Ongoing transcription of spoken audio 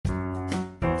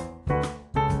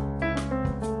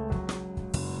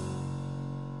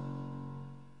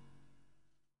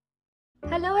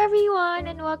everyone,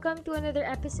 and welcome to another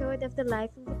episode of the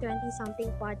Life of the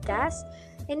 20-something podcast.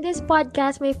 In this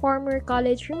podcast, my former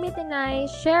college roommate and I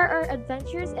share our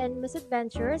adventures and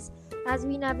misadventures as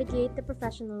we navigate the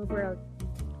professional world.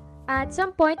 At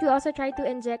some point, we also try to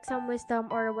inject some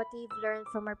wisdom or what we've learned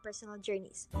from our personal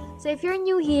journeys. So if you're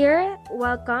new here,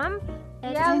 welcome.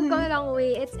 And we've come a long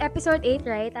way. It's episode 8,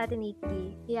 right, Ate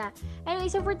Nikki? Yeah. Anyway,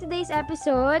 so for today's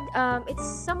episode, it's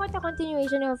somewhat a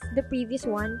continuation of the previous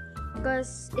one.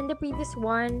 Because in the previous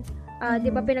one,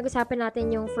 di ba pinag-usapan natin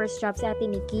yung first job sa Ate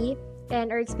Nikki and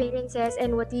our experiences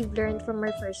and what we've learned from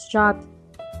our first job.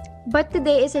 But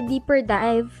today is a deeper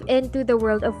dive into the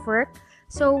world of work.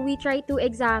 So we try to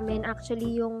examine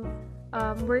actually yung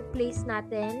workplace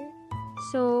natin.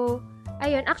 So,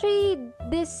 ayun. Actually,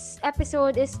 this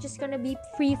episode is just gonna be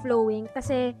free-flowing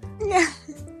kasi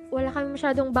wala kami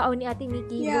masyadong baon ni Ate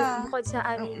Nikki bukod sa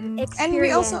aming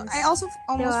experience. And I also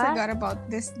almost forgot about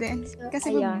this then.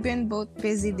 Kasi we've been both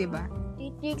busy, di ba?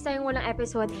 8 weeks tayong walang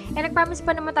episode. And nag-promise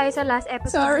pa naman tayo sa last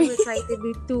episode. Sorry. We will try to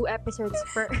do 2 episodes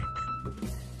per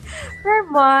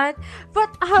month.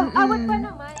 But awat pa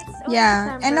naman. It's only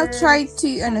December. And I'll try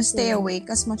to stay awake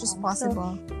as much as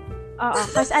possible.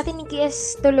 Kasi Ate Nikki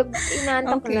is tulog,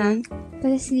 inaantok na.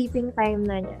 Kasi sleeping time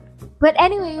na niya. But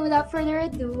anyway, without further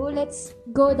ado, let's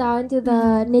go down to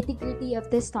the nitty-gritty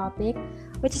of this topic,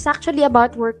 which is actually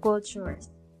about work culture.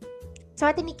 So,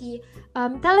 Ate Nikki,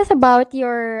 tell us about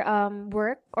your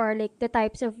work or like the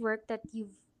types of work that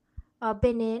you've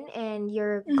been in and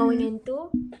you're going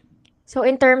into. So,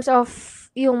 in terms of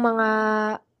yung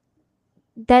mga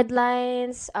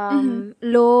deadlines,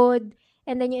 load,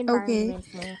 and then yung environment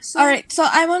mo. Alright, so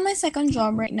I'm on my second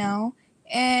job right now.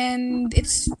 And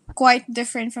it's quite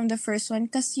different from the first one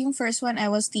because yung first one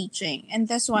I was teaching and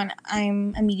this one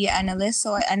I'm a media analyst,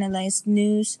 so I analyze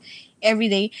news every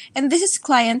day, and this is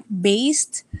client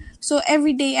based, so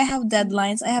every day I have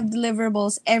deadlines, I have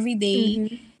deliverables every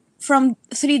day from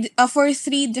for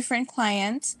 3 different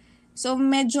clients. So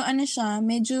medyo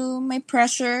medyo may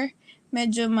pressure,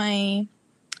 medyo may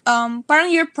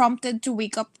parang you're prompted to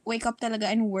wake up talaga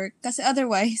and work kasi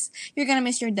otherwise you're gonna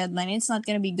miss your deadline. It's not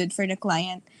gonna be good for the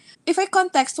client. If I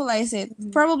contextualize it,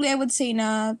 probably I would say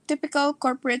na typical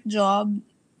corporate job,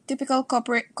 typical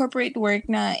corporate work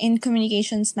na in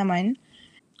communications naman,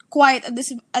 quite a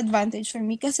disadvantage for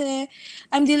me kasi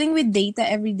I'm dealing with data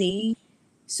every day.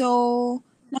 So,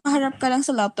 nakaharap ka lang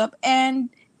sa laptop and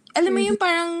alam mo yung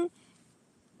parang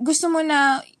gusto mo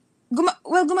na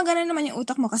gumagana naman yung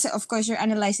utak mo kasi of course you're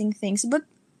analyzing things, but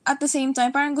at the same time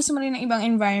parang gusto mo rin ng ibang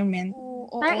environment.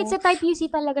 Parang it's a type you see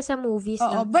talaga sa movies.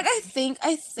 But I think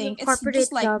it's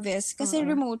just like job. this kasi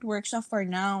remote work siya for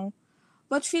now.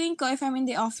 But feeling ko if I'm in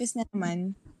the office na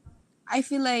naman, I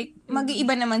feel like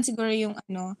mag-iiba naman siguro yung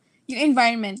yung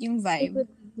environment, yung vibe.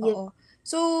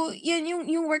 So, yan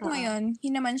yung work ngayon,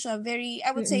 naman siya very,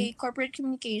 I would say, corporate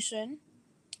communication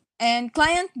and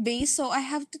client-based. So, I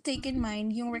have to take in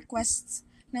mind yung requests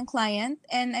ng client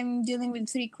and I'm dealing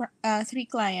with 3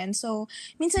 clients. So,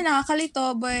 minsan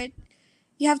nakakalito, but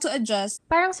you have to adjust.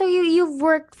 Parang so you've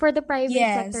worked for the private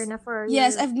sector na for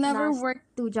I've never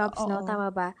worked 2 jobs, no?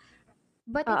 Tama ba?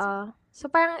 But so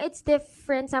parang it's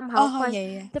different somehow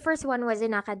because the first one was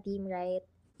in academe, right?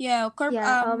 Yeah,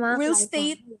 real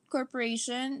estate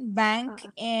corporation, bank,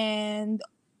 and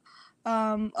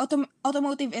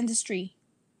automotive industry.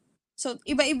 So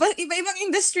iba-ibang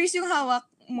industries yung hawak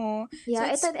mo.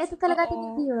 Yeah, so ito talaga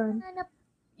tiniti yun.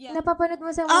 Napapanood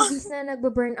mo sa movies na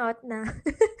nagbo-burnout na.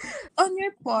 On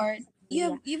your part,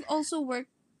 you've also worked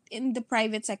in the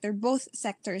private sector, both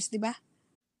sectors, di ba?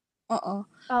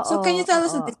 So can you tell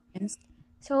us the difference?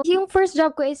 So yung first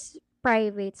job ko is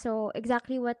private. So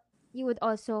exactly what you would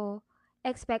also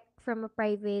expect from a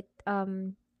private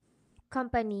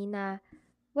company na,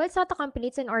 well, it's not a company,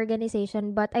 it's an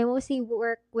organization, but I mostly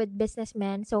work with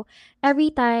businessmen. So,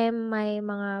 every time may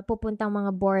mga pupuntang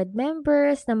mga board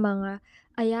members na mga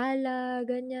Ayala,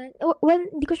 ganyan. Well,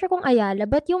 hindi ko sure kung Ayala,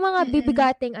 but yung mga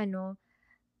bibigating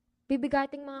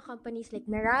mga companies like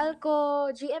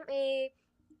Meralco, GMA,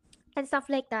 and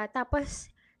stuff like that. Tapos,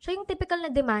 siya yung typical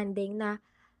na demanding na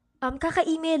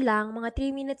kaka-email lang, mga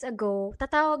 3 minutes ago,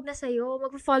 tatawag na sa'yo,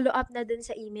 mag-follow up na dun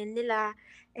sa email nila,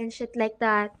 and shit like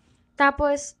that.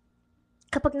 Tapos,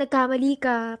 kapag nagkamali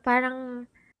ka, parang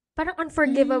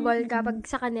unforgivable kapag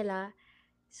sa kanila.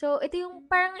 So, ito yung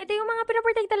mga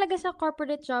pinaprotect talaga sa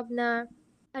corporate job na,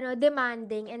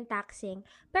 demanding and taxing.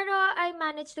 Pero, I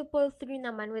managed to pull through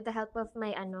naman with the help of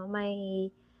my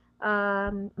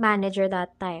manager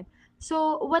that time.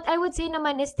 So, what I would say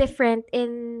naman is different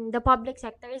in the public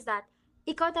sector is that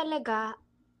ikaw talaga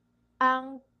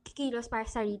ang kikilos para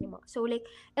sa sarili mo. So, like,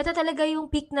 ito talaga yung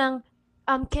peak ng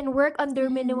can work under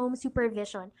Mhm. minimum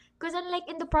supervision. Because unlike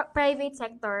in the private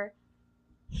sector,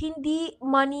 hindi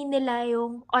money nila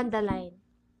yung on the line.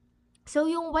 So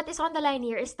yung what is on the line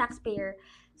here is taxpayer.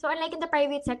 So unlike in the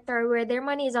private sector where their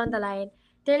money is on the line,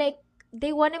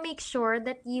 they want to make sure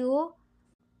that you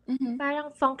Mhm.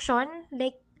 parang function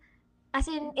like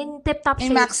as in tip top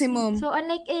In shape. maximum. So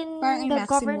unlike Parang in in the maximum.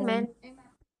 government,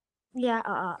 yeah,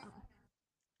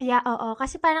 yeah, oo.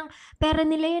 Kasi parang pera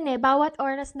nila yun eh. Bawat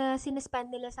oras na sinispend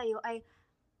nila sa'yo ay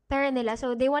pera nila.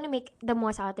 So, they wanna make the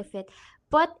most out of it.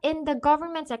 But in the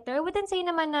government sector, I wouldn't say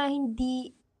naman na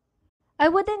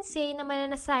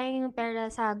nasayang yung pera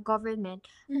sa government,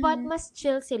 but Mhm. mas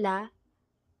chill sila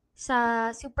sa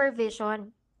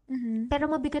supervision. Mhm. Pero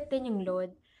mabigat din yung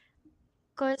load.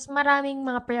 Cause maraming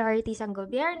mga priorities ang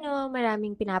gobyerno,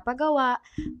 maraming pinapagawa.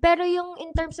 Pero yung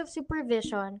in terms of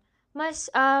supervision, mas,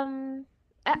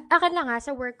 akin lang ha,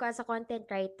 sa work ko as a content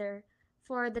writer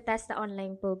for the Testa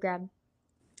online program,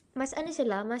 mas ano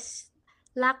sila, mas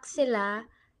lax sila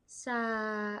sa,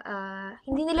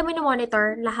 hindi nila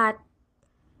monitor lahat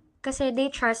kasi they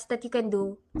trust that you can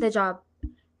do the job.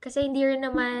 Kasi hindi rin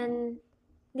naman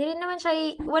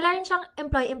siya, wala rin siyang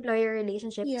employee-employer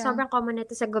relationship. Yeah. Sobrang common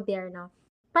nito sa gobyerno.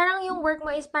 Parang yung work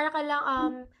mo is para ka lang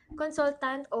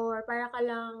consultant or para ka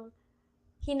lang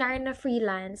hinar na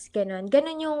freelance, ganun.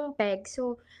 Ganun yung peg.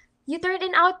 So, you turn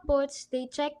in outputs, they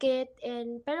check it,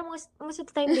 and pero most of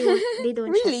the time they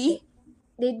don't check it. Really?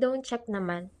 They don't check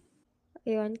naman.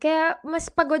 Ayun. Kaya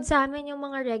mas pagod sa amin yung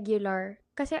mga regular.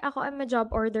 Kasi ako I'm a job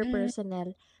order Mhm.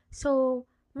 personnel. So,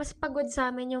 mas pagod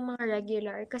sa amin yung mga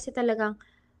regular kasi talagang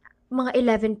mga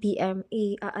 11 PM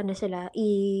ano sila,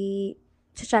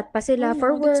 chat pa Oh sila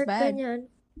for no, that's work, bad. ganyan.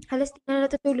 Halos di na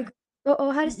natutulog. Oo,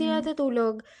 halos di na Mm-mm.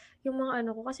 natutulog yung mga ano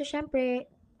ko. Kasi syempre,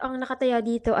 ang nakataya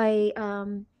dito ay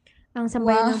ang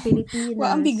sambayan Wow. ng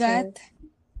Wow, ang Pilipinas. bigat.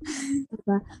 So,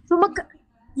 diba? So,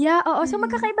 yeah, oo. So, Mhm.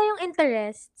 magkakaiba yung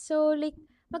interest. So, like,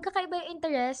 magkakaiba yung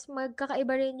interest,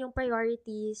 magkakaiba rin yung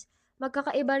priorities,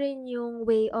 magkakaiba rin yung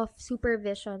way of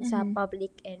supervision sa Mhm.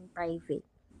 public and private.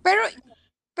 Pero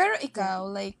pero Yeah.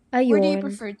 ikaw, like, where do you Ayun.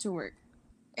 prefer to work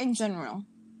in general?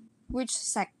 Which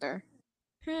sector?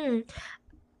 Hmm.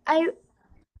 I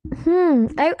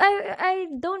I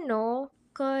don't know,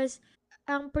 cause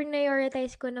ang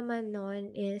prioritize ko naman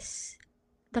nun is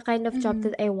the kind of job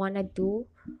Mhm. that I wanna do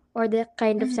or the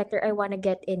kind of Mhm. sector I wanna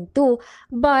get into.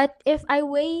 But if I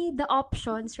weigh the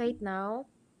options right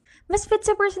now, mas fit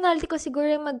sa personality ko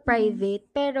siguro yung Mhm. mag-private,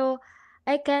 pero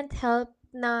I can't help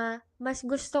na mas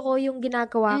gusto ko yung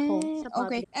ginagawa ko Mm, sa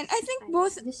okay. public. And I think Ayun,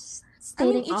 both, just I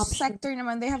mean, stating each options. sector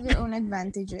naman, they have their own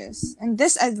advantages and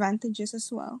disadvantages as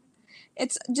well.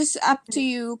 It's just up to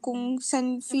you kung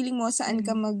saan feeling mo saan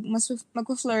ka Mm.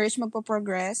 magpo-flourish,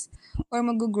 magpo-progress, or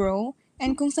mag-grow,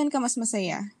 and kung saan ka mas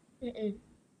masaya. Mm.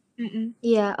 Mm-mm.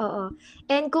 Yeah, oo.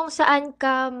 And kung saan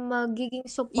ka magiging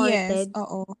Yes, supported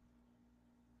oo.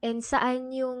 and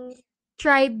saan yung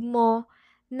tribe mo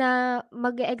na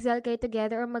mag-excel kayo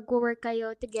together or mag-work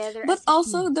kayo together But as a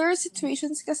also, team. there are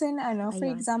situations kasi na ano, for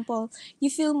Ayun. example,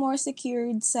 you feel more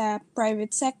secured sa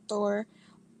private sector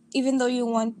even though you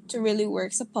want to really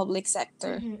work sa public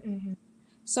sector. Mhm, mhm.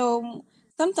 So,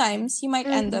 sometimes you might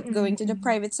end Mhm, up mhm, going to the mhm.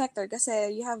 private sector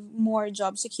kasi you have more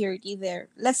job security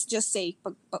there. Let's just say,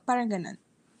 parang ganun.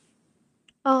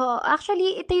 Oo,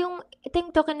 actually ito yung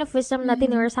token of wisdom na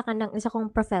tinuro Mhm. sa'kin ng isa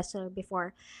kong professor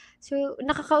before. So,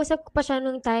 nakakausap ko pa siya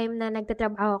nung time na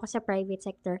nagtatrabaho ako sa private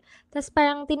sector. Ta's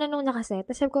parang tinanong niya kasi,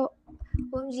 ta's sabi ko,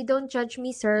 "OMG, don't judge me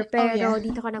sir, Oh, yeah. pero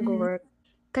dito ka Mhm. nagwo-work."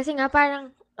 Kasi nga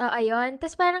parang ayun.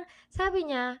 Ta's parang sabi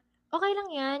niya, "Okey lang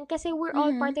 'yan kasi we're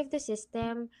all Mhm. part of the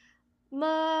system.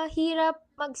 Mahirap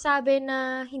magsabi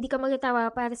na hindi ka magtatrabaho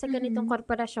para sa ganitong Mhm.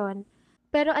 korporasyon.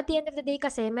 Pero at the end of the day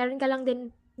kasi meron ka lang din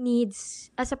needs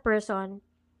as a person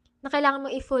na kailangan mo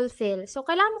i-fulfill. So,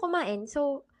 kailangan mo kumain.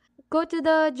 So, go to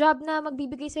the job na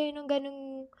magbibigay sa'yo ng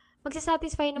gano'ng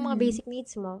magsa-satisfy ng mga Mhm. basic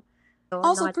needs mo. So,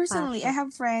 Also, not personally, I passion.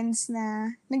 have friends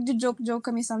na nagjo-joke-joke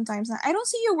kami sometimes na I don't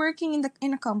see you working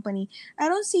in a company. I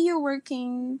don't see you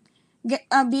working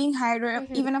being hired or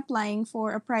Mhm. even applying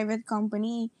for a private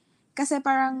company. Kasi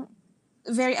parang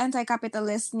very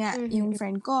anti-capitalist nga Mhm, yung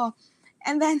friend ko.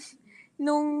 And then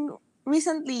nung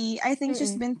recently, I think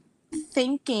she's mm. been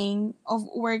thinking of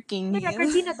working. For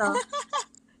record, sino 'to?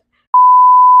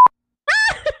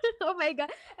 Oh my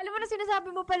God. Alam mo na sinasabi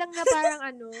mo pa lang na parang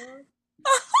ano,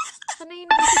 ano yung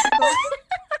naisip ko?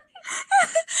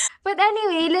 But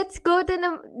anyway, let's go to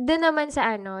dun naman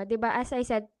sa ano, 'di ba, as I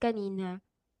said kanina,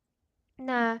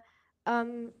 na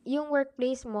yung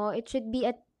workplace mo, it should be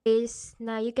a place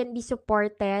na you can be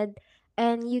supported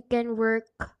and you can work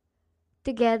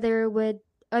together with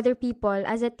other people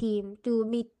as a team to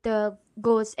meet the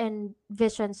goals and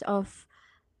visions of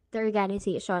the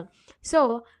organization.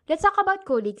 So, let's talk about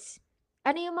colleagues.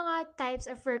 Ano yung mga types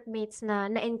of workmates na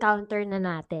na-encounter na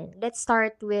natin? Let's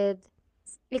start with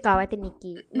ikaw, Ate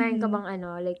Nikki. Meron ka bang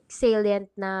like salient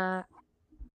na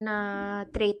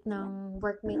trait ng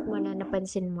workmate mo na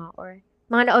napansin mo or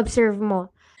mga na-observe mo?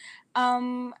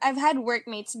 I've had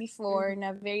workmates before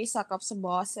na very suck up sa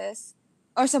bosses,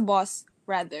 or sa boss,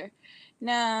 rather,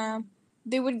 na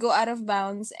they would go out of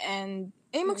bounds and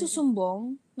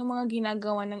magsusumbong ng mga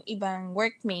ginagawa ng ibang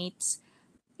workmates.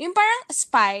 Yung parang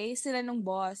spy sila ng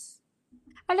boss.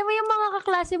 Alam mo yung mga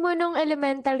kaklase mo nung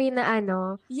elementary na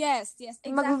Yes,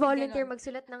 exactly. mag-volunteer Ganun.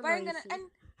 magsulat ng Parang noisy. ganun. And,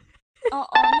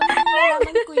 oo, nung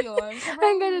nalaman ko yun,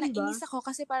 sobrang ganun ba? nainis ako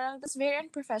kasi parang that's very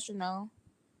unprofessional.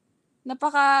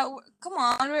 Come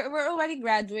on, we're already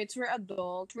graduates, we're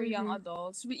adults, we're young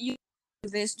adults. You do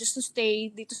this just to stay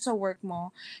dito sa work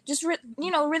mo. Just,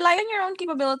 rely on your own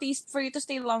capabilities for you to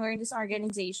stay longer in this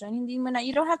organization. You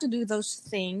don't have to do those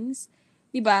things.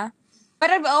 Diba? But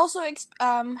I've also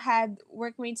had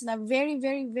workmates na very,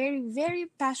 very, very, very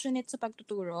passionate sa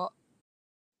pagtuturo.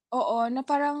 Oo, na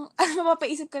parang,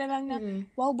 mapapaisip ka na lang na,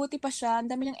 wow, buti pa siya, ang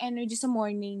dami niyang energy sa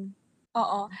morning.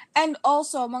 Oo. And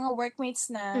also, mga workmates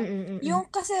na,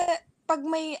 yung kasi, pag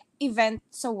may event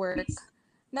sa work,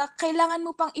 na kailangan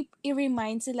mo pang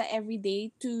i-remind sila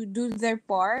everyday to do their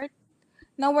part,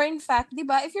 na where in fact, di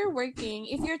ba, if you're working,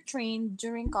 if you're trained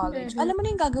during college, alam mo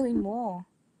na yung gagawin mo.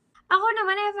 Ako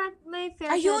naman, I have had my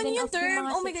fair share Ayun din yung of yung term.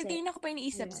 mga Oh my God, sipsip. kanina ko pa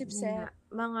iniisip, Ayan, sipsip. yun nga.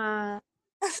 Mga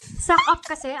suck up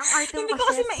kasi. Ang arte Hindi mo ko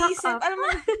kasi suck maisip. up. Alam mo,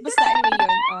 basta anyway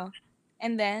yun. Oh.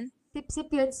 And then? Sip-sip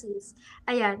yun, sis.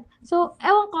 Ayan. So,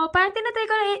 ewan ko, parang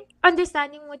tinatry ko na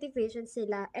understand yung motivation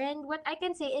sila. And what I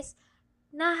can say is,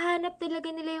 nahanap talaga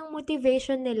nila yung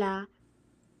motivation nila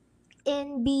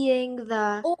in being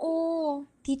the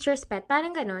teacher's pet.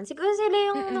 Parang ganon. Siguro sila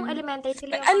yung, nung elementary,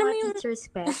 sila yung mga teacher's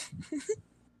pet.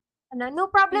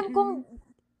 No problem kung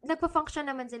nagpa-function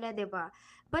naman sila, di ba?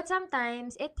 But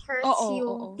sometimes, it hurts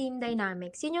yung team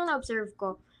dynamics. Yun yung na-observe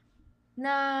ko.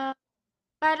 Na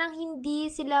parang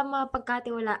hindi sila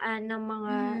mapagkatiwalaan ng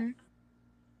mga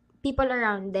people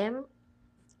around them.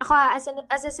 Ako,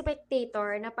 as a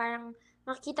spectator, na parang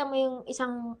makikita mo yung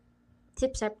isang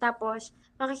sip-sip, tapos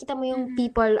makikita mo yung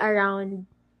people around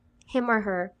him or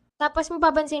her. Tapos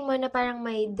mapapansin mo na parang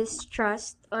may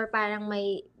distrust or parang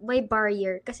may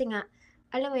barrier. Kasi nga,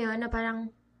 alam mo yun, na parang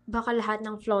baka lahat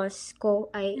ng flaws ko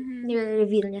ay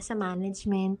nire-reveal niya sa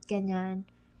management, ganyan.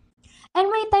 And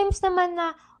may times naman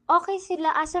na okay sila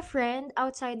as a friend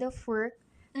outside of work,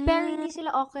 pero hindi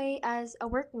sila okay as a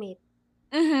workmate.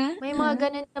 May mga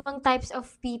ganun namang types of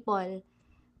people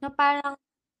na parang,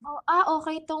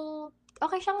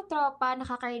 okay siyang tropa,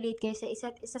 nakaka-relate kayo sa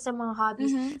isa sa mga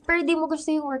hobbies, pero di mo gusto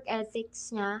yung work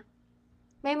ethics niya.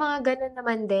 May mga ganun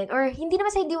naman din. Or hindi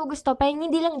naman sa hindi mo gusto, parang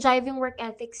hindi lang jive yung work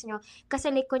ethics nyo. Kasi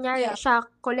like, kunyari, siya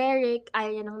choleric, ayaw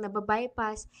niya nang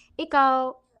nababypass.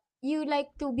 Ikaw, you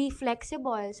like to be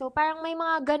flexible. So, parang may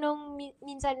mga ganong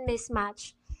minsan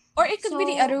mismatch. Or it could be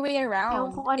the other way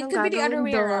around. It could be the other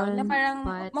way around. Na parang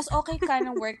mas okay ka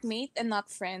ng workmate and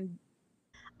not friend.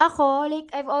 Ako,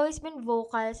 like, I've always been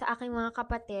vocal sa aking mga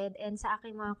kapatid and sa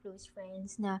aking mga close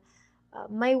friends na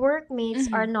my workmates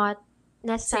are not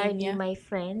necessarily my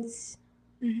friends.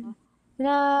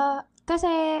 Na,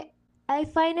 kasi, I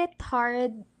find it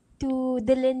hard to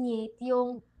delineate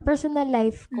yung personal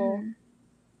life ko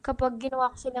kapag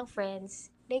ginawa ko silang friends.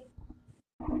 Like,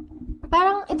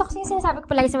 parang, ito kasi yung sinasabi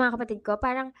ko palagi sa mga kapatid ko,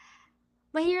 parang,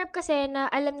 mahirap kasi na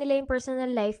alam nila yung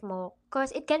personal life mo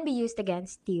because it can be used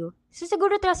against you. So,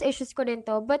 siguro trust issues ko din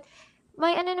to. But,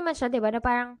 may naman siya, diba? Na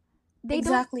parang, they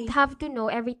don't have to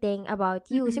know everything about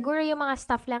you. Siguro yung mga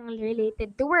stuff lang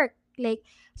related to work. Like,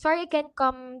 sorry, I can't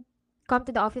come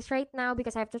to the office right now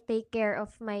because I have to take care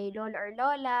of my lola or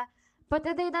lola. But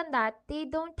other than that, they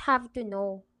don't have to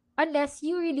know. Unless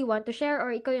you really want to share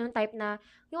or ikaw yung type na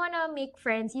you wanna make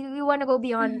friends, you wanna go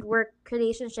beyond work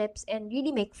relationships and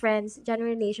really make friends,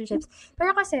 genuine relationships.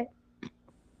 Pero kasi,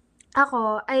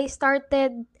 ako, I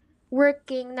started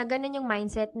working na ganun yung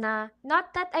mindset na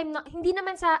not that hindi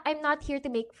naman sa I'm not here to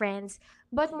make friends,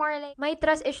 but more like may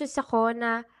trust issues ako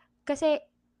na kasi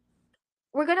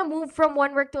we're gonna move from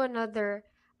one work to another.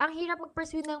 Ang hirap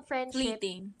mag-pursue ng friendship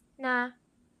na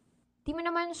di mo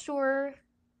naman sure.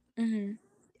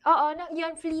 Oo,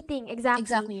 yun, fleeting.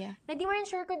 Exactly. Yeah. Na di mo rin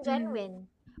sure kung genuine.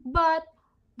 But,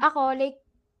 ako, like,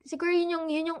 siguro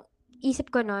yun yung isip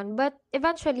ko nun. But,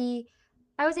 eventually,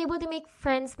 I was able to make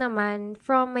friends naman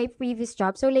from my previous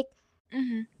job. So, like,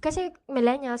 kasi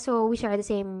millennial, so we share the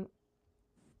same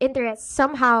interests,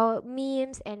 somehow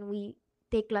memes, and we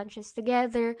take lunches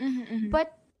together.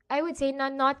 But I would say na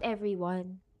not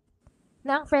everyone.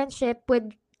 Na ang friendship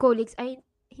with colleagues ay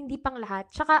hindi pang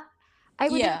lahat. Tsaka, I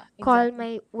wouldn't Yeah, call exactly.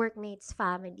 my workmates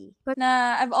family. But,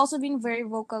 Na I've also been very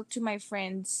vocal to my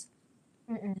friends.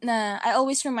 Na I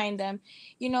always remind them,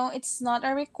 it's not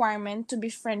a requirement to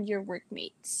befriend your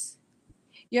workmates.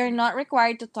 You're not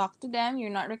required to talk to them.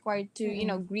 You're not required to,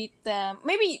 greet them.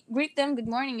 Maybe greet them good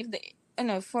morning if they,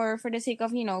 for the sake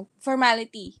of,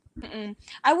 formality.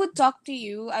 I would talk to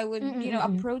you. I would,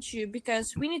 approach you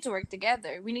because we need to work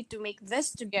together. We need to make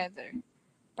this together.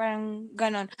 Parang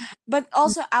ganon. But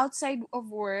also outside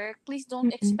of work, please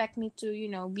don't expect me to,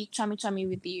 be chummy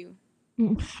with you.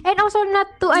 And also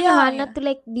not to Yeah, not to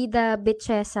like be the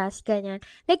bitchesas, ganyan.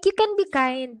 Like you can be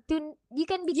kind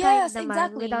kind Yes, naman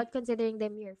exactly. without considering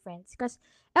them your friends. Cause,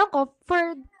 ewan ko,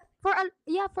 for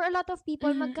a lot of people,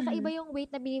 magkakaiba yung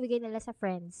weight na binibigay nila sa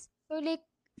friends. So like,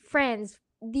 friends,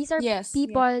 these are Yes.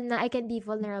 people na I can be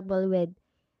vulnerable with.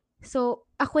 So,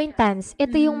 acquaintance,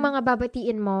 ito yung mga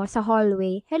babatiin mo sa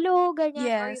hallway. Hello, ganyan.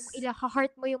 Or yung Yes.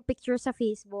 heart mo yung picture sa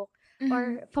Facebook.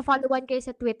 Or followan kayo sa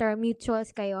Twitter,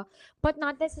 mutuals kayo. But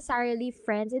not necessarily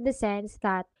friends in the sense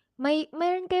that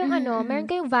mayroon kayong meron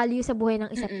kayong value sa buhay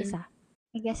ng isa't isa.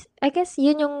 I guess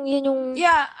yun yung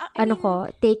Yeah, I mean,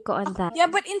 take ko on that. yeah,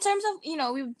 but in terms of,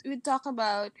 we talk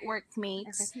about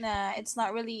workmates na it's not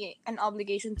really an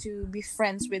obligation to be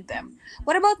friends with them.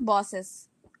 What about bosses?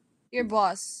 Your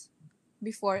boss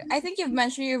before. I think you've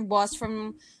mentioned your boss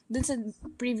from dun sa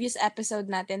previous episode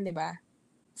natin, di ba?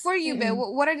 For you, Be,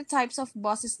 what are the types of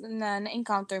bosses na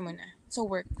na-encounter mo na sa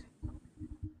work?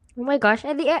 Oh my gosh,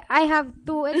 I have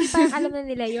two. Edi parang alam na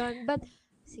nila yon. But,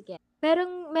 sige.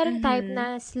 Merong type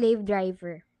na slave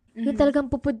driver. Yung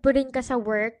talagang pupudpudin ka sa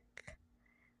work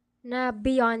na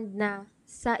beyond na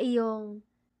sa iyong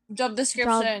Job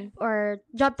description.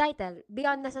 job title.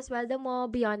 Beyond na sa sweldo mo,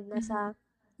 beyond na sa,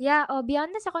 beyond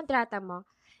na sa kontrata mo.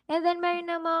 And then, meron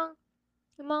namang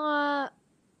mga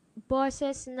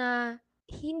bosses na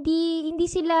hindi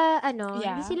sila,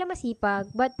 hindi sila masipag,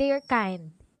 but they're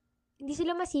kind. Hindi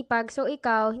sila masipag, so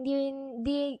ikaw,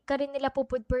 hindi ka rin nila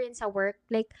pupudpurin sa work.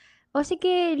 Like,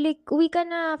 sige, like, uwi ka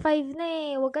na, 5 na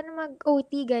eh, huwag ka na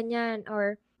mag-OT, ganyan.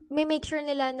 Or, may make sure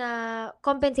nila na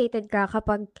compensated ka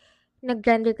kapag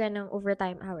nag-render ka ng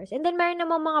overtime hours. And then, meron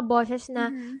namang mga bosses na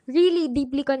really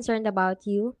deeply concerned about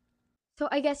you.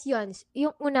 So, I guess yun.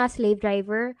 Yung una, slave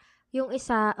driver. Yung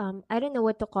isa, I don't know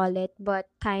what to call it,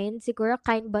 but kind. Siguro,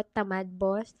 kind but tamad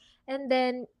boss. And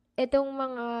then, itong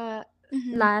mga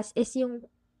last is yung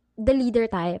the leader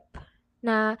type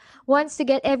na wants to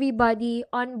get everybody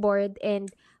on board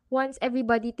and wants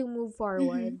everybody to move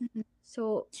forward.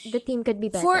 So, the team could be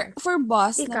better. For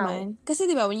boss Ikaw. naman, kasi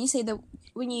 'di ba when you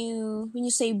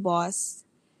say boss,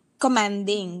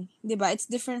 commanding, 'di ba? It's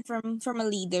different from a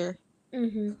leader.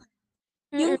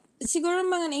 Yung siguro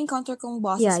mga na-encounter kong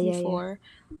bosses before,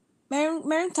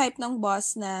 merong type ng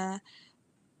boss na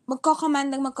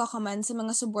magko-command sa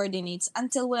mga subordinates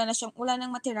until wala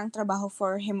nang matirang trabaho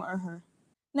for him or her.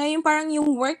 Na yung parang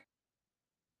yung work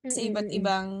sa yung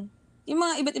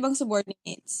mga iba't ibang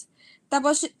subordinates.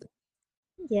 Tapos,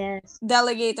 yes.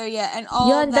 delegator, and all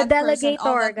Yun, the that person,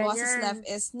 all delegator, that boss is ganyan. left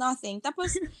is nothing.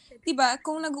 Tapos, diba,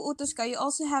 kung nag-uutos ka, you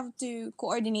also have to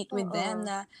coordinate with them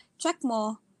na i-check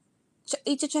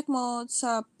mo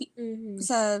sa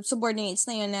subordinates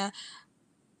na yun na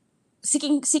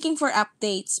seeking for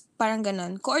updates, parang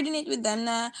ganun. Coordinate with them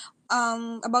na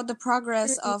about the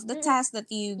progress of the task that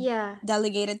you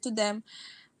delegated to them.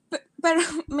 Pero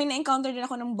may na-encounter din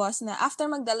ako ng boss na after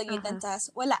mag-delegate ng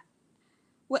task, wala.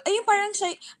 Ayun, parang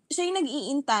siya yung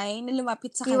nag-iintay na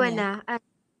lumapit sa Iwan kanya. na.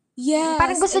 Yes,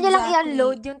 parang gusto niya lang exactly.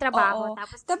 i-unload yung trabaho. Oo.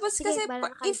 Tapos sige,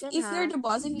 kasi, if you're the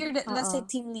boss, if you're the, let's say,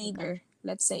 team leader,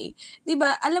 let's say,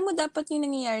 diba, alam mo dapat yung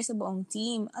nangyayari sa buong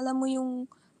team. Alam mo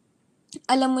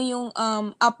yung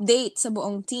update sa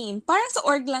buong team. Parang sa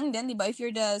org lang din, diba, if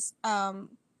you're the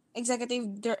executive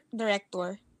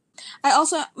director.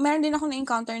 Meron din ako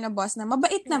na-encounter na boss na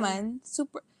mabait naman,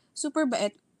 super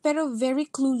bait, pero very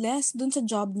clueless dun sa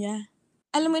job niya.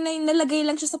 Alam mo na, nalagay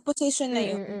lang siya sa position na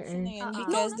yun,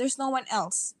 because there's no one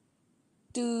else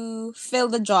to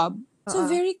fill the job. So,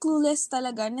 very clueless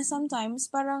talaga na sometimes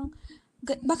parang,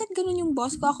 bakit ganun yung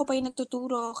boss ko? Ako pa yung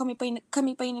nagtuturo, kami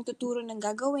pa yung nagtuturo ng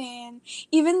gagawin.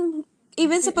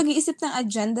 Even sa pag-iisip ng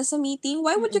agenda sa meeting,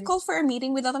 why would you call for a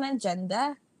meeting without an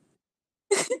agenda?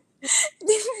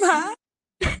 Diba?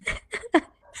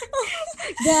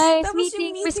 Guys, Tapos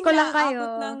meeting, yung miss ko lang kayo.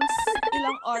 aabot ng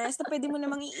ilang oras na pwede mo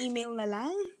namang i-email na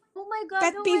lang. Oh my God,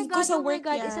 Pet peeve ko sa work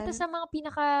yan. yan. Isa to sa mga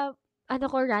pinaka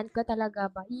rant ko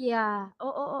talaga ba? Yeah.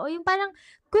 Oo. Yung parang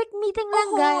quick meeting lang,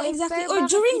 Oo, guys. exactly. Pero Or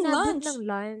bakit during inabot lunch. ng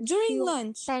lunch? During Yung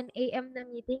lunch. 10 a.m. na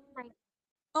meeting?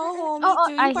 Oo, me Oo,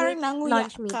 too. I Yung parang hate nanguya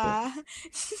lunch meeting. ka.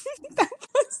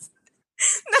 Tapos,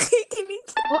 nakikinig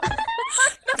Oh,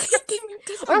 nakikinig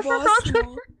ka sa or for boss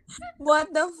mo. What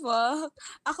the fuck?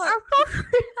 Ako,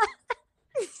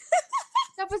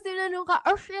 Tapos tinanong ka,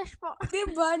 yes po.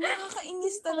 diba,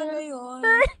 nakakainis talaga yon.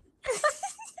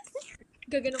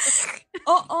 Gaganon ka.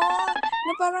 Oo,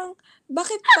 na parang,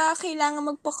 bakit pa kailangan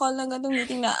magpa-call ng ganitong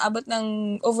meeting na abot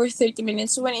ng over 30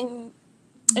 minutes when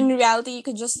in reality, you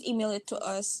could just email it to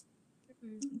us.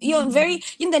 Yun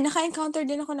din, naka-encounter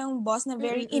din ako ng boss na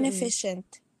very inefficient.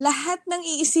 Lahat ng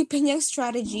iisipin niyang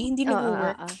strategy, hindi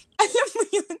nag-work. Alam mo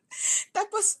yun?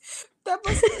 Tapos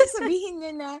sasabihin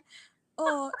niya na,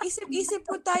 isip-isip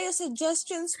po tayo,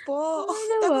 suggestions po.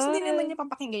 Tapos hindi naman niya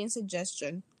papakinggan yung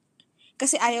suggestion.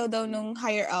 Kasi ayaw daw nung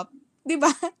higher up. Diba?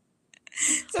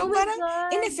 So, parang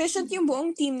inefficient yung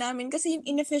buong team namin kasi yung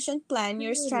inefficient plan,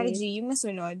 your strategy, yung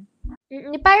nasunod.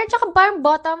 Parang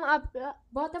bottom up.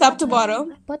 Top to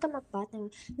bottom? Bottom up.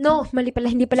 No, mali pala.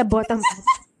 Hindi pala bottom up.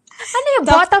 Ano yung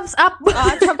bottoms up?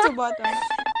 Top to bottom.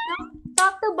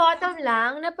 Top to bottom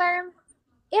lang na parang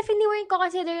if hindi mo yung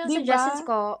consider yung suggestions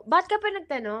ko, ba't ka pa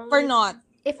nagtanong? For not.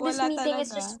 If this Wala meeting talaga.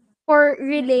 is just for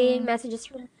relaying messages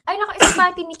from... Ay, isa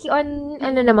pa, Nikki,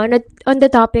 on the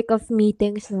topic of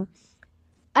meetings, no?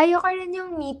 Ayoko rin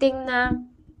yung meeting na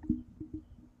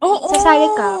sasali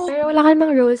ka, pero wala ka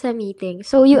namang role sa meeting.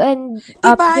 So, you end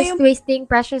up just wasting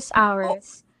precious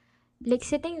hours. Like,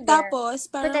 sitting there,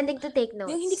 tapos, parang, pretending to take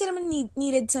notes. Yung hindi ka naman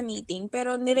needed sa meeting,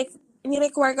 pero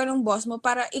ni-require ka ng boss mo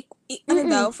para,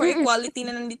 for equality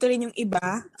na nandito rin yung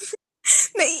iba.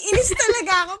 Naiinis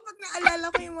talaga ako pag naalala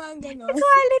ko yung mga gano'n.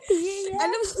 Equality, yeah.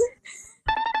 Alam mo,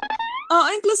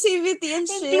 inclusivity and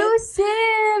shit.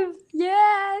 Inclusive!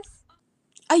 Yes!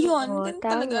 Ayun, ganun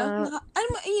talaga.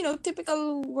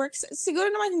 Typical works. Siguro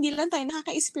naman hindi lang tayo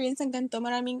nakaka-experience ng ganito.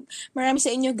 Marami sa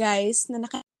inyo guys na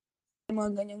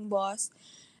mga ganyang boss.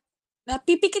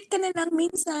 Napipikit ka na lang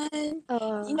minsan.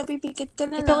 Napipikit ka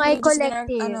na ito lang. Ito nga ay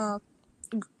collective.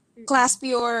 Clasp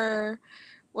your,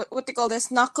 what you call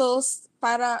this, knuckles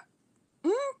para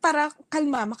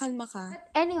makalma ka. But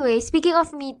anyway, speaking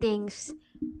of meetings,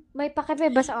 may pakape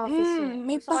ba sa office mo?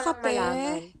 May pakape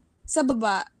sa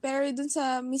baba. Pero dun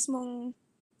sa mismong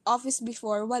office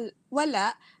before,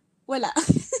 wala. Wala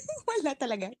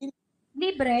talaga.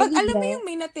 Libre. Alam mo yung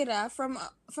may natira from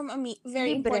a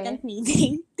very important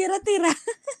meeting, tira-tira.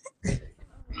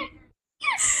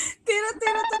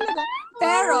 Tira-tira talaga.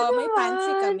 Pero may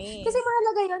pantry kami. Kasi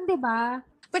mahalaga yun, di ba?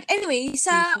 But anyway,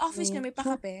 sa office niya may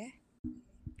pakape.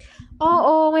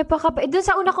 Oo, may pakape. Doon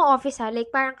sa una kong office like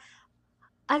parang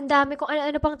ang dami kung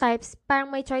ano pang types.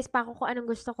 Parang may choice pa ako kung anong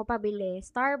gusto ko pabili.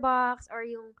 Starbucks or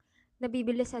yung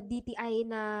nabibili sa DTI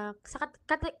na sa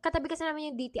katabi kasi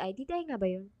namin yung DTI. DTI nga ba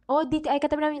yun? DTI.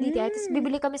 Katabi namin yung DTI. Tapos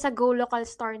bibili kami sa Go Local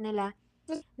store nila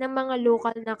ng mga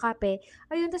local na kape.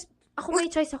 Ayun, tapos ako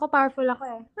may choice ako. Powerful ako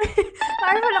eh.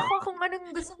 Powerful ako kung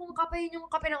anong gusto kong kape. Yun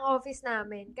yung kape ng office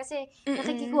namin. Kasi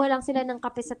nakikikuha lang sila ng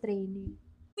kape sa training.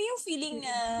 Yung feeling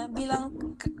na bilang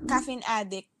caffeine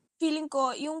addict, feeling ko,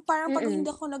 yung parang pag hindi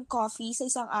ako nag-coffee sa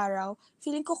isang araw,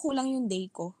 feeling ko kulang yung day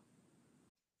ko.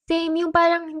 Same, yung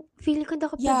parang feeling ko hindi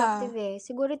ako productive eh.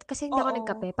 Siguro kasi hindi ako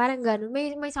nagkape. Parang ganun.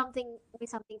 May something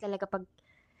talaga pag...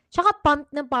 Tsaka pump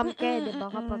ka eh, diba?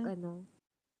 Kapag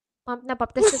pump na pump.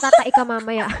 Tapos tatai ka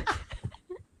mamaya.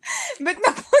 Ba't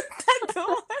napunta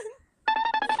doon?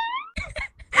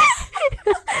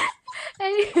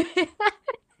 Anyway.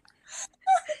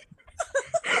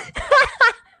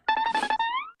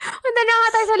 Punta na nga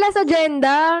tayo sa last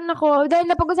agenda. Naku, dahil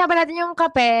napag-usapan natin yung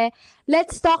kape,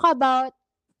 let's talk about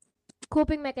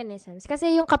coping mechanisms.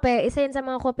 Kasi yung kape, isa yun sa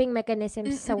mga coping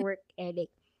mechanisms sa work ethic.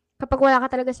 Kapag wala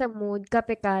ka talaga sa mood,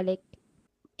 kape ka, like,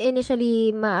 initially,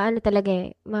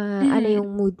 ano yung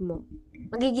mood mo.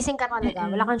 Magigising ka talaga,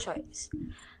 wala kang choice.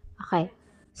 Okay.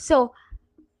 So,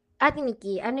 Ate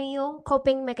Nikki, ano yung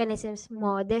coping mechanisms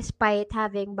mo despite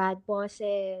having bad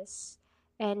bosses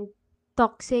and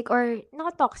toxic or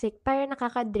toxic, parang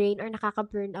nakaka-drain or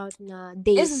nakaka-burnout na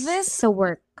days sa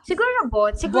work? Siguro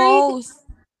both. Both.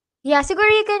 Siguro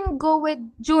you can go with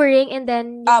during and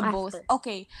then yung both. after.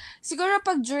 Okay. Siguro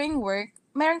pag during work,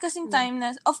 meron kasing time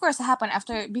na, of course, happen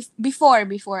after, before,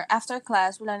 after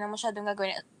class, wala na masyadong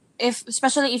gagawin.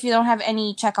 Especially if you don't have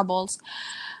any checkables.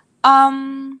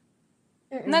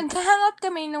 Nag-hangout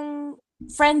kami nung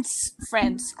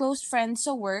close friends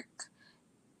sa work,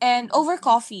 and over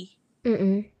coffee.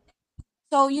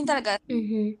 So, yun talaga.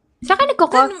 Saan ka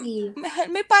nagko-coffee?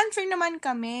 May pantry naman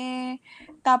kami.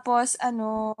 Tapos,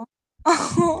 Ano nga?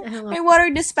 may water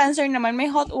dispenser naman. May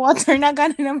hot water na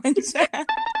gano'n naman siya.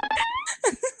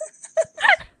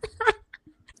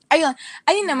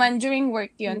 Ayun naman, during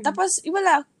work yun. Tapos,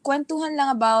 wala, kwentuhan lang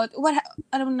about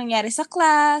ano nangyari sa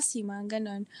class, yung mga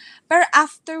ganon. Pero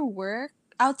after work,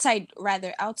 outside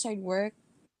work,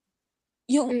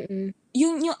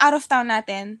 yung out of town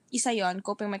natin, isa yon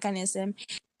coping mechanism.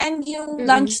 And yung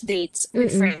lunch dates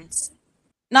with friends.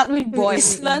 Not with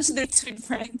boys, lunch dates with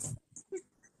friends.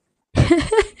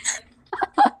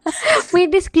 May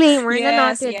disclaimer na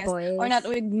not Yes, with yes. boys. Or not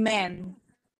with men.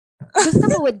 Gusto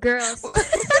mo with girls.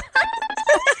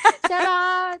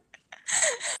 Charot!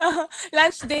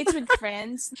 Lunch dates with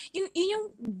friends. Yun yung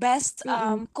best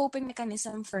coping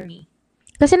mechanism for me.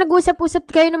 Kasi nag-usap-usap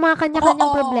kayo ng mga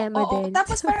kanya-kanyang problema Oo. din.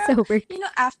 Tapos parang, sa work.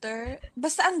 after,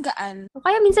 basta ang gaan.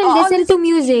 Kaya minsan listen to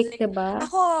music, diba?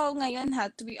 Ako ngayon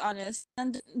to be honest,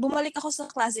 bumalik ako sa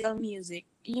classical music.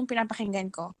 Yun yung pinapakinggan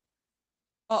ko.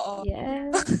 Oo.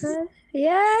 Yes.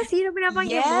 Yes. Sino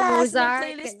pinapakinggan mo? Mozart.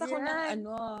 May playlist ako ng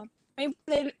may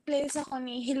playlist ako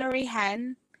ni Hilary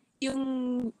Han. Yung,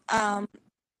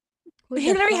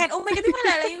 Hilary Han. Oh my God, di mo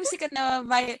alala yung sikat na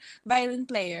violin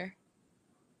player.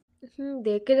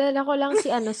 Hindi. Kilala ko lang si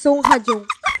Song Ha-jung.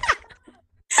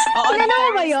 Kilala mo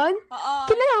ba yun? Oo.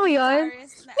 Kilala mo yun?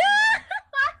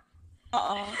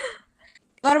 Oo.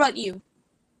 What about you?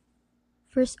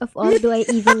 First of all, do I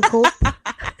even cope?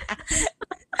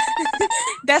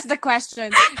 That's the question.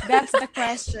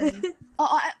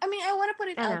 Oo, I mean, I wanna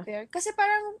put it out there. Kasi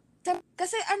parang,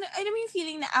 ano yung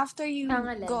feeling na after you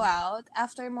go out,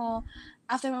 after mo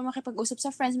makipag-usap sa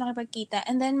friends, makipagkita,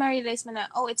 and then ma-realize mo na,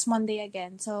 it's Monday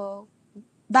again. So,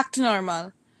 back to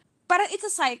normal. Parang it's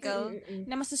a cycle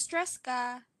na mas-stress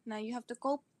ka, na you have to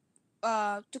cope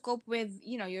with,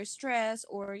 your stress,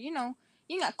 or,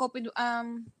 cope with,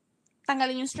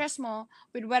 tanggalin yung stress mo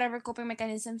with whatever coping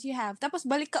mechanisms you have. Tapos,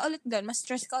 balik ka ulit doon, mas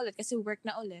stress ka ulit kasi work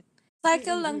na ulit.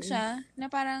 Cycle lang siya, na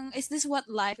parang, is this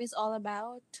what life is all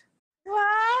about?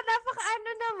 Wow,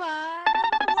 naman.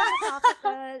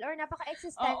 Napaka-philosophical or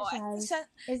napaka-existential.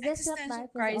 Is this what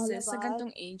life crisis is all about? Sa gantong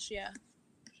age, yeah.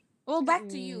 Well, back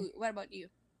to you. What about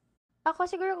you? Ako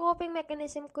siguro coping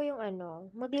mechanism ko yung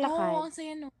maglakad. Oo, ang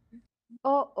saya no.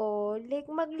 Oo, like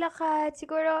maglakad.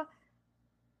 Siguro,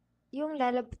 yung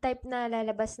type na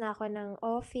lalabas na ako ng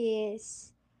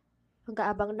office,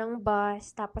 mag-aabang ng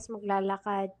bus, tapos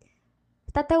maglalakad.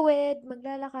 Tatawid,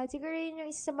 maglalakad. Siguro yun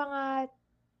yung isa sa mga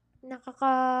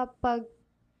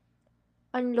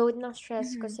nakakapag-unload ng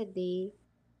stress ko sa day.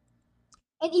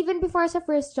 And even before sa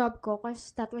first job ko,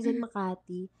 cause that was in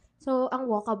Makati. So, ang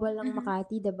walkable lang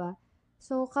Makati, diba?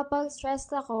 So, kapag stressed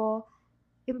ako,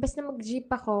 imbes na mag-jeep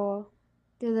ako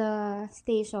to the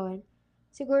station,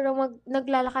 siguro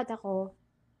naglalakad ako.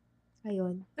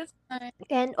 Ayun. That's nice.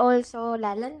 And also,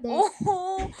 lalandi.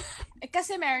 Oh!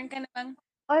 Kasi meron ka namang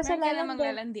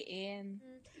lalandiin.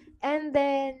 And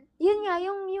then, yun nga,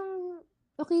 yung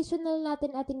occasional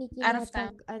natin Niki na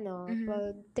pag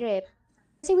trip.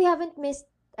 Kasi we haven't missed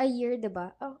a year,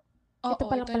 diba? Ito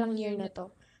palang year na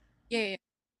to. Yeah.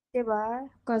 Diba?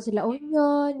 Cause La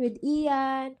Union with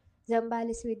Ian,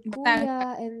 Zambales with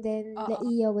Kuya, and then La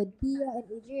Iya with Pia and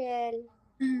Adriel.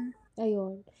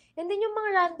 Ayun. And then yung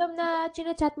mga random na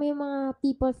chinachat mo yung mga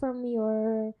people from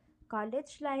your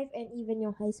college life and even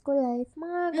yung high school life,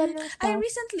 mga ganun stuff. Ay,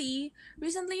 recently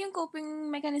yung coping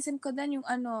mechanism ko din yung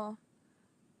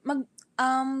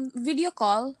video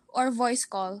call or voice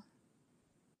call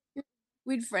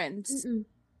with friends.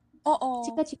 Oo.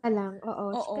 Chika-chika lang.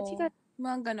 Oo. Chika-chika.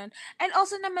 Mga ganun. And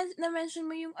also, na-mention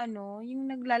mo yung yung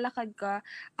naglalakad ka.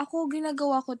 Ako,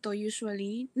 ginagawa ko to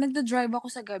usually. Nagda-drive ako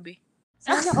sa gabi.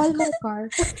 Sana all my car.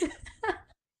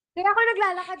 Kaya ako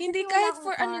naglalakad. Hindi, kahit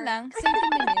for car. 30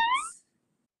 minutes.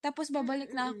 Tapos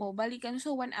babalik na ako. Balikan.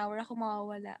 So, 1 hour ako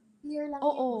mawawala. Clear lang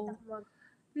yung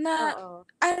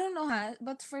I don't know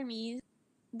but for me,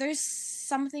 there's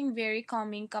something very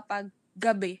calming kapag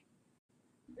gabi.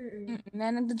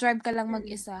 Na nagda-drive ka lang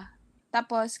mag-isa.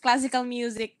 Tapos, classical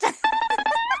music.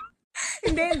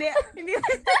 Hindi.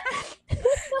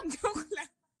 Joke lang.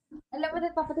 Alam mo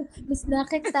na, miss na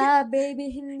kita,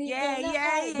 baby, hindi ka na.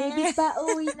 Baby,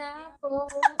 pauwi na ako.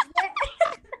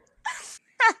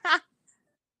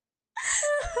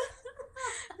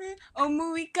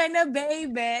 Umuwi ka na,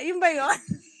 baby. Yung ba yun?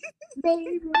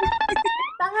 Baby.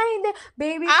 Tanga, hindi.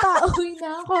 Baby, pauwi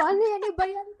na ako. Ano yan? Iba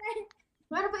yan?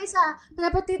 Ano pa isa?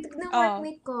 Napatitig ng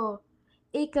workmate ko.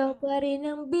 Ikaw pa rin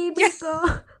ang baby ko.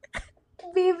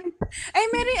 Baby.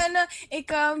 Ay, meron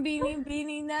ikaw ang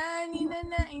bini-bini na,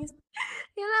 ninanais.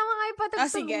 Yun lang mga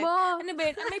ipatugtog sige. mo. Ano ba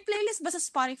yun? May playlist ba sa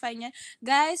Spotify niya?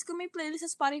 Guys, kung may playlist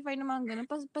sa Spotify na mga ganun,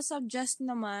 pa-suggest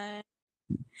naman.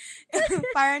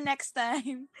 Para next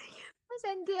time.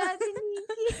 Send kay Ate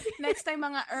Nikki. Next time,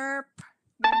 mga ERP.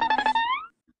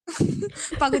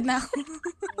 Pagod na ako.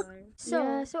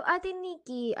 So Ate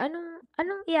Nikki,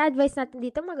 anong i-advise natin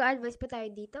dito? Mag-a-advise pa tayo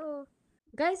dito.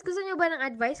 Guys, gusto niyo ba ng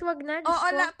advice? Wag na. Oo,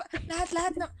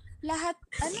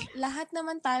 lahat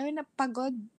naman tayo na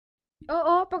pagod.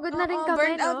 Oo, pagod na rin kami,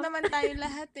 burned out no? naman tayo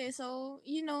lahat eh. So,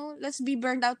 let's be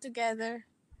burned out together.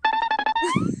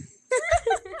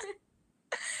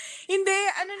 Hindi,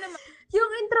 ano naman.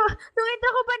 Yung intro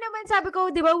ko pa naman, sabi ko,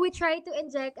 di ba, we try to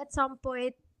inject at some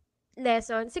point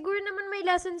lesson. Siguro naman may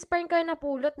lessons pa rin kayo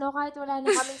napulot, no? Kahit wala na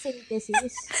kaming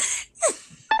synthesis.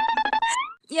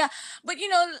 Yeah, but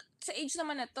sa age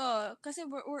naman na to, kasi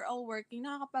we're all working,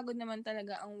 nakakapagod naman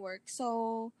talaga ang work.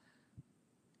 So,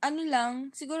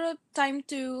 siguro time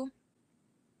to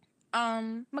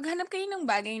maghanap kayo ng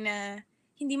bagay na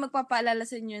hindi magpapaalala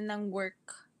sa inyo ng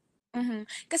work.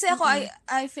 Kasi ako,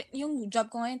 yung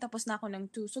job ko ngayon, tapos na ako ng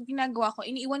 2. So, ginagawa ko,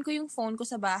 iniiwan ko yung phone ko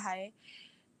sa bahay.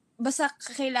 Basta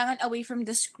kailangan away from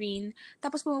the screen.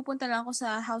 Tapos pumupunta lang ako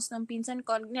sa house ng pinsan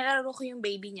ko. Nilalaro ko yung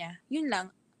baby niya. Yun lang.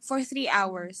 For 3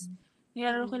 hours.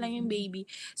 Nilalaro ko lang yung baby.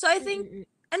 So, I think,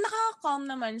 nakaka-calm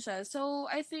naman siya. So,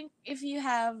 I think if you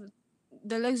have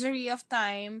the luxury of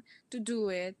time to do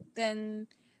it,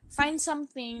 then find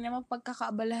something na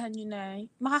mapagkakaabalahan nyo na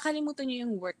makakalimutan nyo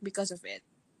yung work because of it.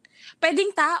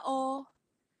 Pwedeng tao,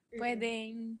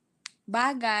 pwedeng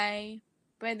bagay,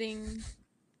 pwedeng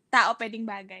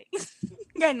bagay.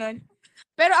 Ganon.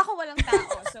 Pero ako walang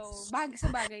tao, so sa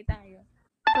bagay tayo.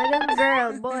 Walang girl,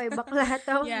 boy, bakla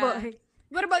boy.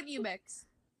 What about you, Bex?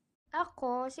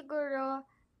 Ako, siguro,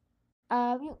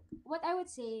 what I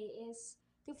would say is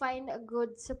to find a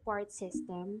good support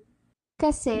system.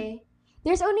 Kasi,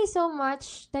 there's only so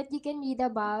much that you can read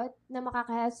about na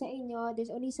makakahelp sa inyo.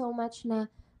 There's only so much na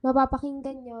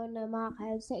mapapakinggan nyo na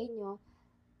makakahelp sa inyo.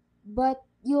 But,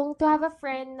 yung to have a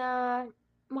friend na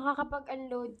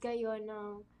makakapag-unload kayo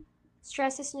ng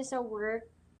stresses nyo sa work,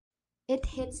 it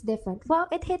hits different. Well,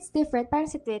 it hits different,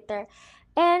 parang sa Twitter.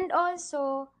 And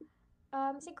also,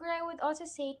 siguro I would also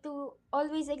say to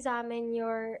always examine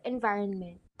your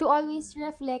environment. To always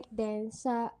reflect din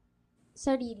sa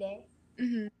sarili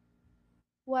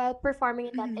while performing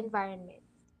in that environment.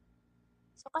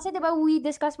 So, kasi diba, we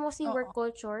discussed mostly work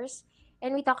cultures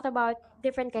and we talked about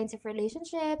different kinds of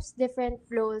relationships, different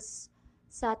roles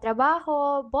sa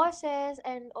trabaho, bosses,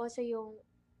 and also yung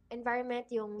environment,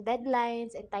 yung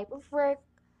deadlines and type of work.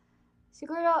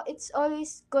 Siguro, it's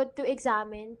always good to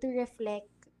examine, to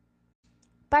reflect.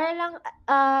 Para lang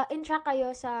in-track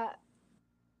kayo sa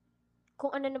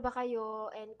kung ano na ba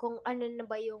kayo and kung ano na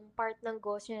ba yung part ng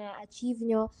goals nyo na achieve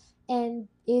nyo and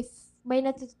if may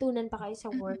natutunan pa kayo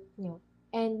sa work nyo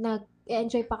and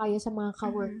nag-enjoy pa kayo sa mga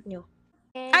ka-work nyo.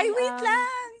 And, wait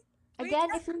lang! Again,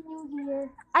 if you're new here.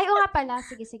 Ay, oo nga pala.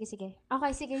 Sige.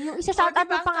 Okay, sige. Yung isa-shoutout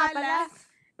mo pa nga pala.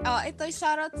 Ito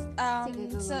shoutout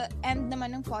sige, sa end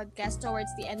naman ng podcast, towards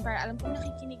the end, para alam kong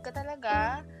nakikinig ka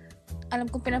talaga. Alam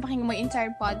kong pinapakinggan mo yung entire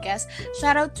podcast.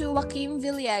 Shoutout to Joaquim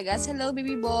Villegas. Hello,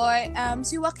 baby boy.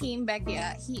 Si Joaquim, Becky,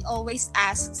 he always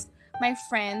asks my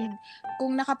friend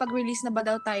kung nakapag-release na ba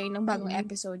daw tayo ng bagong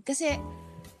episode. Kasi,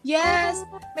 yes,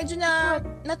 medyo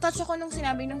na-touch ako nung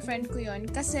sinabi ng friend ko yon.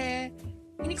 Kasi,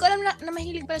 hindi ko alam na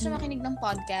mahilig pala siya makinig ng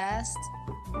podcast.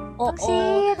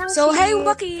 So, hi,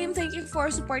 Joaquim. Thank you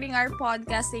for supporting our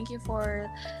podcast. Thank you for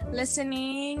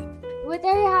listening. Well,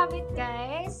 there you have it,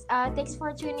 guys. Thanks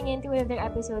for tuning in to another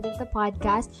episode of the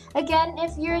podcast. Again,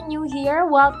 if you're new here,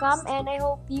 welcome, and I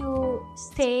hope you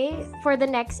stay for the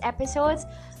next episodes.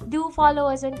 Do follow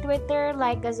us on Twitter,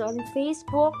 like us on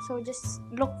Facebook. So, just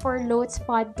look for Loads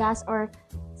Podcast or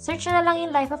search na lang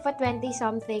yung Life of a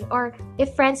 20-something. Or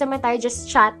if friends naman tayo, just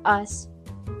chat us.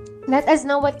 Let us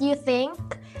know what you think.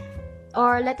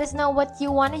 Or let us know what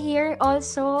you want to hear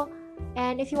also.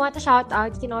 And if you want to shout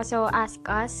out, you can also ask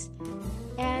us.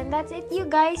 And that's it, you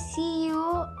guys. See you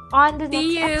on the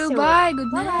next episode. Bye.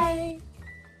 Good night. Bye.